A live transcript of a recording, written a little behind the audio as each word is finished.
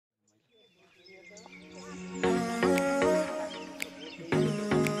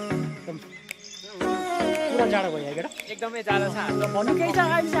साह्रो जाडो भयो केटा एकदमै जाडो छ हाम्रो भन्नु केही छ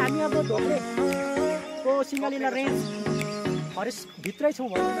अहिले चाहिँ हामी अब धोक्रेको सिङ्गालीला रेन्ज फरेस्ट भित्रै छौँ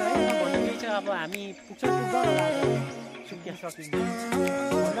भनौँ न है भन्नु केही छ अब हामी पुग्छ पुग्दैन होला सुकिया सकिन्छ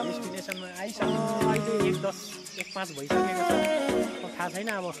डेस्टिनेसनमा आइसक्यो अहिले 1:10-1:05 भइसकेको छ थाहा छैन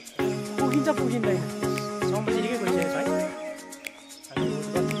अब पुगिन्छ पुगिँदैन 6 बजीकै गइसकेको छ है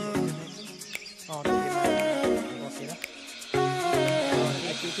बसेर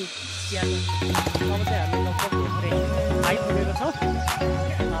त्यति चिया अब चाहिँ हामी लगभग आइपुगेको छौँ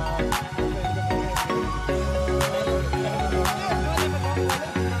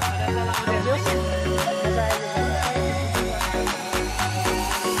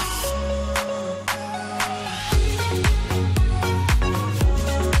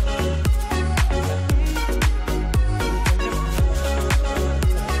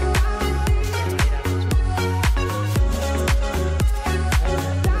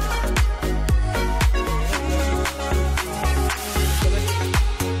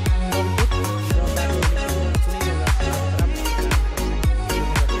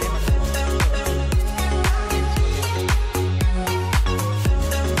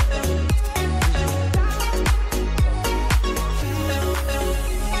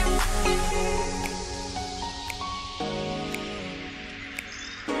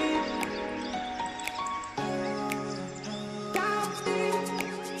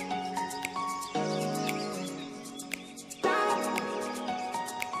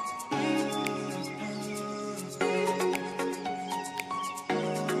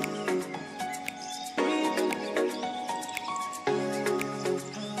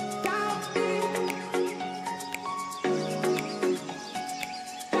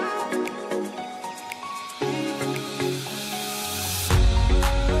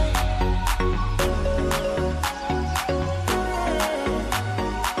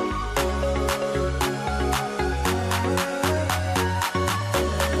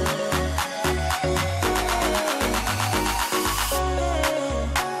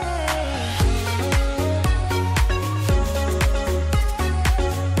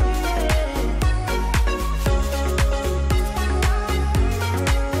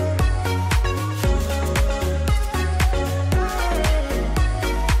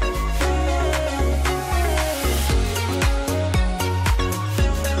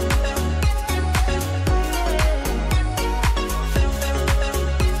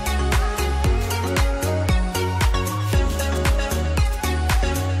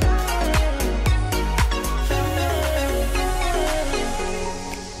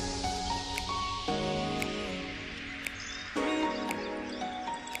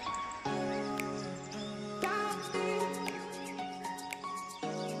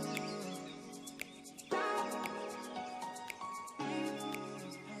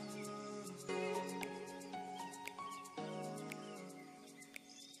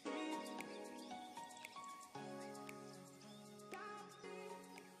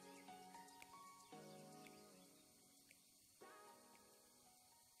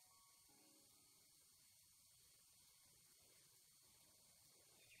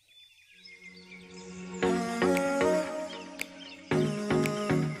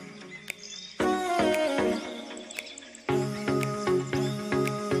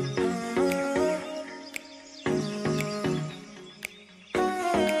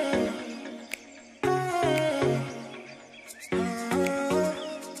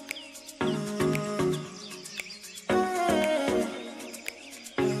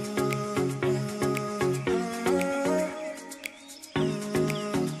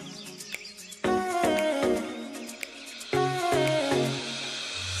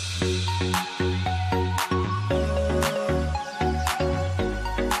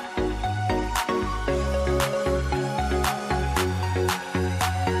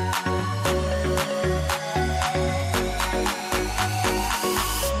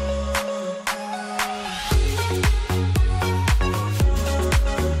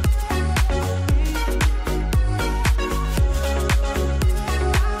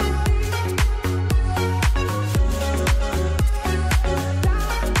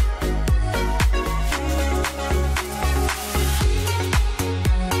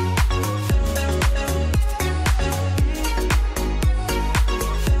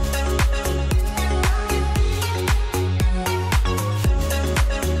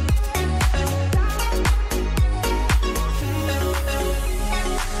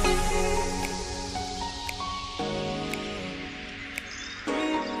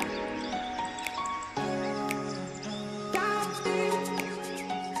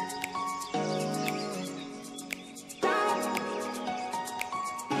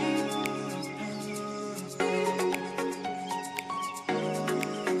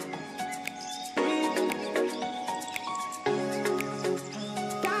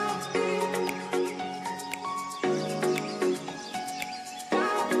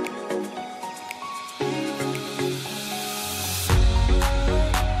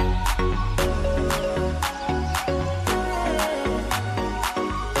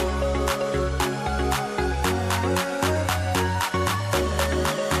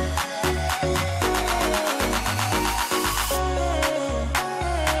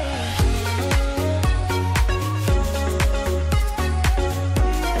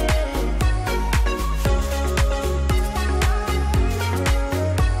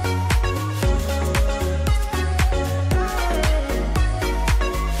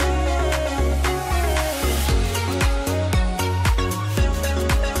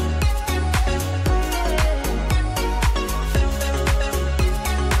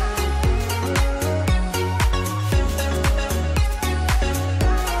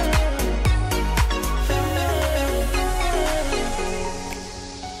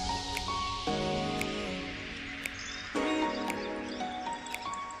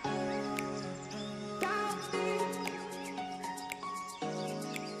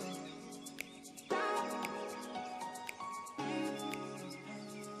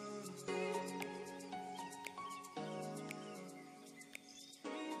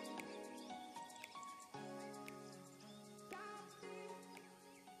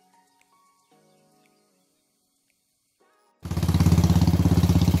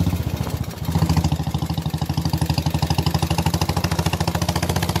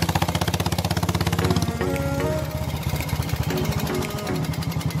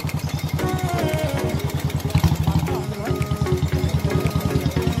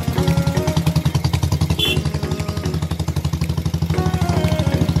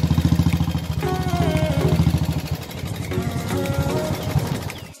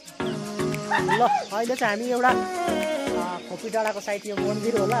अहिले चाहिँ हामी एउटा खोपी डाँडाको साइड यो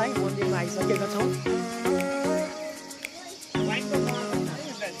मन्दिर होला है, मन्दिरमा आइसकेका छौँ।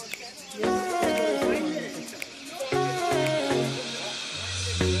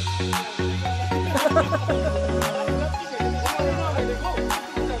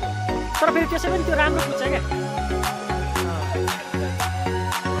 तर फेरि त्यसै पनि त्यो राम्रो पुग्छ क्या।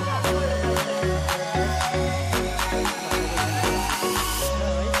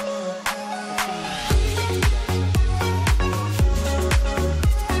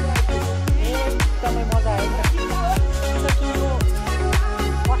 एकदमै मजा आयो।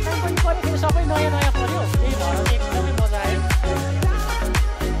 फर्स्ट टाइम पनि पऱ्यो, फेरि सबै नयाँ नयाँ पऱ्यो, त्यही भएर चाहिँ एकदमै मजा आयो।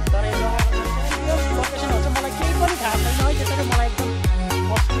 तर यो लोकेसनहरू चाहिँ मलाई केही पनि थाहा छैन है, त्यसरी मलाई एकदम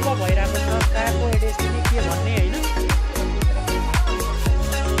असुविधा भइरहेको छ कहाँको एड्रेस के भन्ने होइन।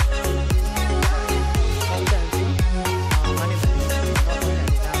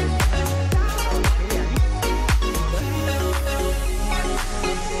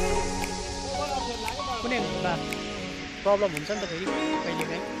 कुनै प्रब्लम हुन्छ नि त फेरि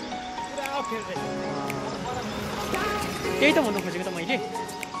कहिलेकाहीँ, त्यही त भन्नु खोजेको त मैले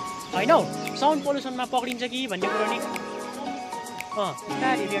होइन हौ। साउन्ड पोल्युसनमा पक्रिन्छ कि भन्ने कुरो नि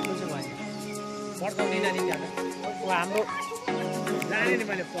कहाँ रेडिएट हुन्छ भयो हाम्रो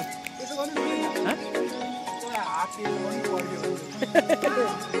त्यो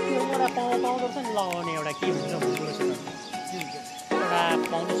एउटा पाउँदो रहेछ नि लगाउने एउटा के हुन्छ भन्ने रहेछ त, एउटा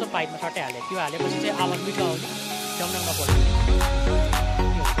पाउँदो रहेछ पाइपमा सट्टै हाल्यो, त्यो हालेपछि चाहिँ आवाज मिठो आउने, जम्न नपर्ने।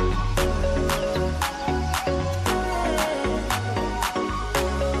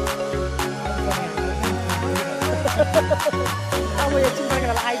 अब एकछिन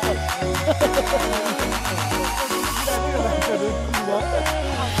बेला आइपुग्छ।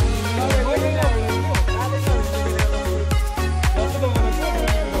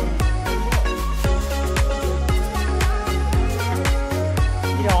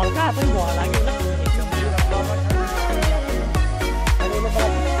 हल्का पनि भयो लाग्यो होला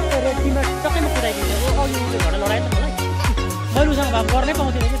रेडीमा टक्कैमा कुदाइदिन्छ। अघि घर लडाइ त मलाई मैले उसँग भए गर्नै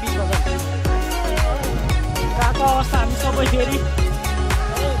पाउँथेन कि 20 वर्ष गएको अवस्था हामी सबै फेरि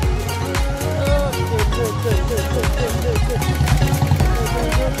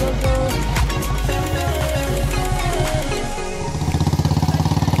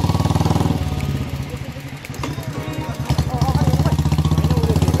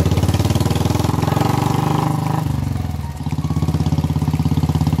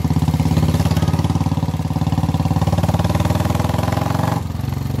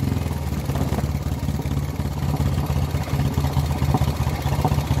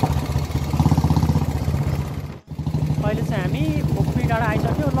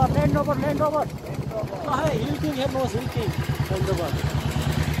ल्यान्ड ओभर हिल किङ हेर्नुहोस्, हिल किङ ल्यान्ड ओभर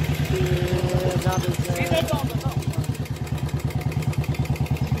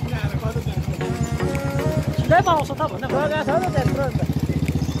सिधै पाउँछ त भन्दा गएको छ त त्यत्रो नि त।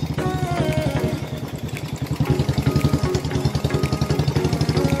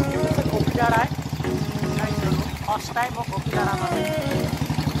 खोपी डाँडा है, फर्स्ट टाइम हो खोपी डाँडामा चाहिँ।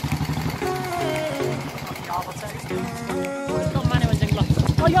 अब चाहिँ माने भन्छ कि ल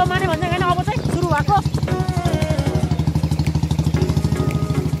यो माने भन्ने होइन, अब चाहिँ सुरु भएको।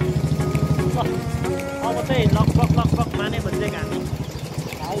 अब चाहिँ लगभग माने भन्दै हामी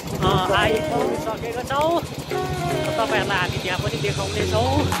आइपुगिसकेका छौँ। तपाईँहरूलाई हामी त्यहाँ पनि देखाउनेछौँ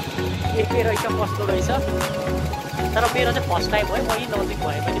के रहेछ कस्तो रहेछ। तर मेरो चाहिँ फर्स्ट टाइम हो है, म यही नजिक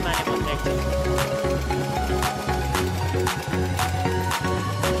भए पनि माने भनिरहेको छु।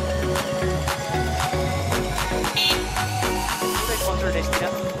 कन्सल्टेन्सतिर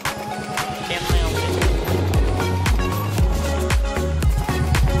ड्याममै आउँदैछ।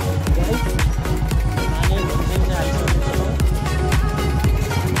 माने भन्दै चाहिँ आइसकेको छौँ।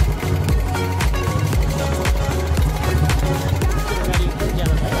 गाडी एकदम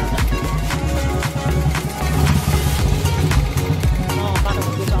ज्यादा भइरहेको छ। बाटोको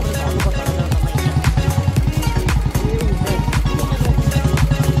त्यो चाहिँ आउँदै झर्नुपर्छ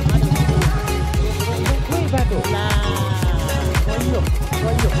बाटो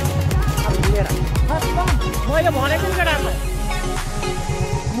मैले भनेको नि केटाहरूलाई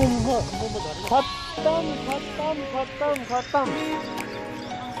खत्तम।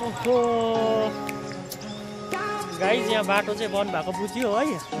 ओहो गाइज, यहाँ बाटो चाहिँ बन्द भएको बुझ्यो है।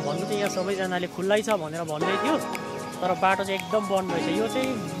 भन्नु चाहिँ यहाँ सबैजनाले खुल्लै छ भनेर भन्दै थियो, तर बाटो चाहिँ एकदम बन्द रहेछ। यो चाहिँ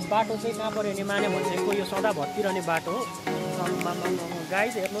बाटो चाहिँ कहाँ पऱ्यो भने माने भनेको यो सदा भत्किरहने बाटो हो।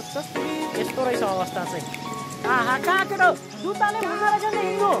 गाइज हेर्नुहोस् त, यस्तो रहेछ अवस्था चाहिँ। आहा कहाँ केटो जुत्ताले भाँगा रहेछ नि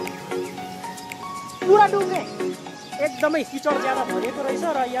हिँड्नु, पुरा डुब्ने एकदमै किचड ज्यादा भरिएको रहेछ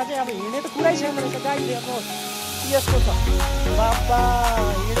र यहाँ चाहिँ अब हिँड्ने त कुरै छैन रहेछ गाडी हेर्नुहोस् यस्तो छ बाबा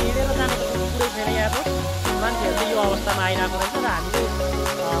हिँडेर जाने त कुरै छैन यहाँको मान्छेहरू चाहिँ यो अवस्थामा आइरहेको रहेछ र हामी चाहिँ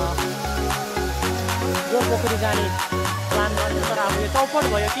जोरपोखरी जाने प्लान गर्छ तर अब यो चौपट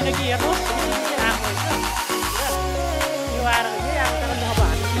भयो किनकि हेर्नुहोस् आएको रहेछ यो आएर यही आएको कारणले अब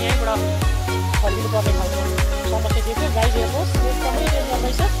हामी चाहिँ यहीँबाट फर्किनु पर्ने खालको समस्या दिएको गाडी हेर्नुहोस् एकदमै डेन्जर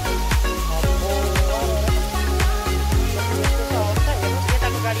रहेछ अवस्था हेर्नुहोस्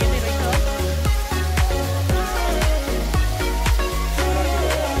यताको गाडी नै रहेछ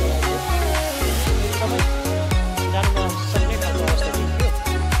एकदमै जानु नसक्ने खालको अवस्था देखियो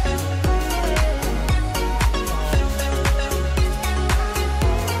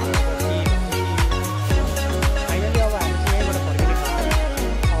फाइनली अब हामी चाहिँ यहीँबाट फर्किने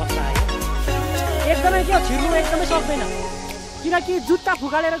अवस्था आयो एकदमै क्या छिर्नु एकदमै सक्दैन किनकि जुत्ता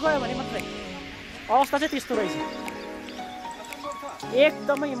फुकालेर गयो भने मात्रै अवस्था चाहिँ त्यस्तो रहेछ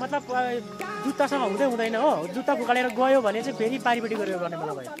एकदमै मतलब जुत्तासँग हुँदैन हो जुत्ता फुकालेर गयो भने चाहिँ फेरि पारिपट्टि गरेर गर्ने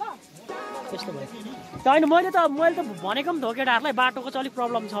बेला भयो त्यस्तो भयो त होइन मैले त भनेको पनि हो केटाहरूलाई बाटोको चाहिँ अलिक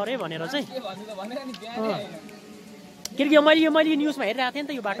प्रब्लम छ अरे भनेर चाहिँ किनकि मैले न्युजमा हेरिरहेको थिएँ नि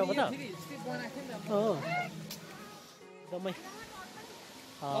त यो बाटोको त हो एकदमै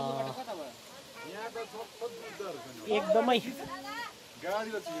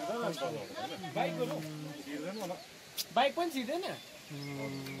बाइक पनि छिर्दैन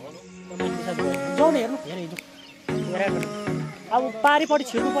जाउँ न हेर्नु हेरेर अब पारिपट्टि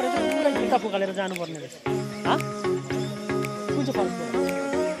छिर्नु पऱ्यो चाहिँ पुरै जुत्ता फुकालेर जानुपर्ने रहेछ कुन चाहिँ फरक पर्यो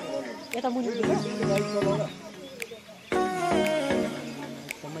यता मुनि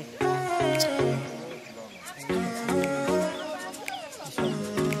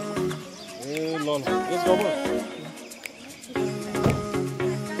एकदमै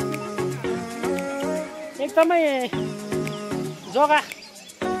एकदमै जग्गा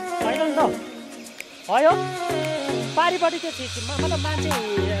छैन नि त भयो पारिपट्टि त्यो मतलब मान्छे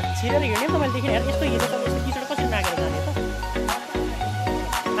छिरेर हिँड्यो नि त मैले देखेँ यस्तो हिँड्यो त यस्तो किचड कसरी नागेर जाने त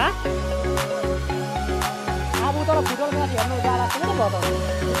अब उता फुटबल म्याच हेर्नु जाला जस्तो त भयो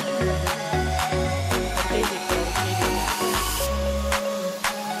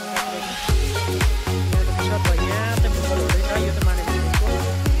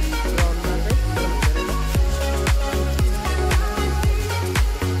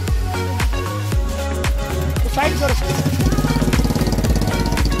साइड करो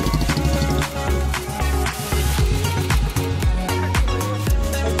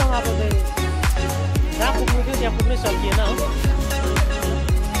एकदम अब चाहिँ जहाँ पुग्नु थियो त्यहाँ पुग्नै सकिएन हो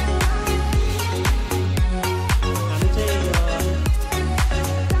हामी चाहिँ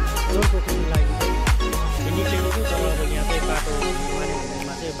जोरपोखरीको लागि चाहिँ निक्लेको थियो तर अब यहाँ चाहिँ बाटो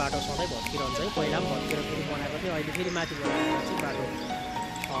मानेमा चाहिँ बाटो सधैँ भत्किरहन्छ है पहिला पनि भत्केर फेरि बनाएको थियो अहिले फेरि माथि बनाएर चाहिँ बाटो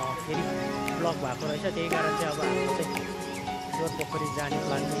फेरि ब्लक भएको रहेछ त्यही कारण चाहिँ अब हाम्रो चाहिँ जोरपोखरी जाने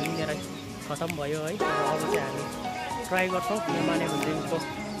प्लान चाहिँ यहीँनिर खतम भयो है अब चाहिँ हामी ट्राई गर्छौँ यो मानेभन्ज्याङको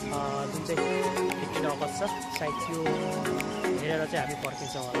जुन चाहिँ 15 अगस्त छ सायद त्यो हेरेर चाहिँ हामी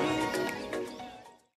फर्किन्छौँ होला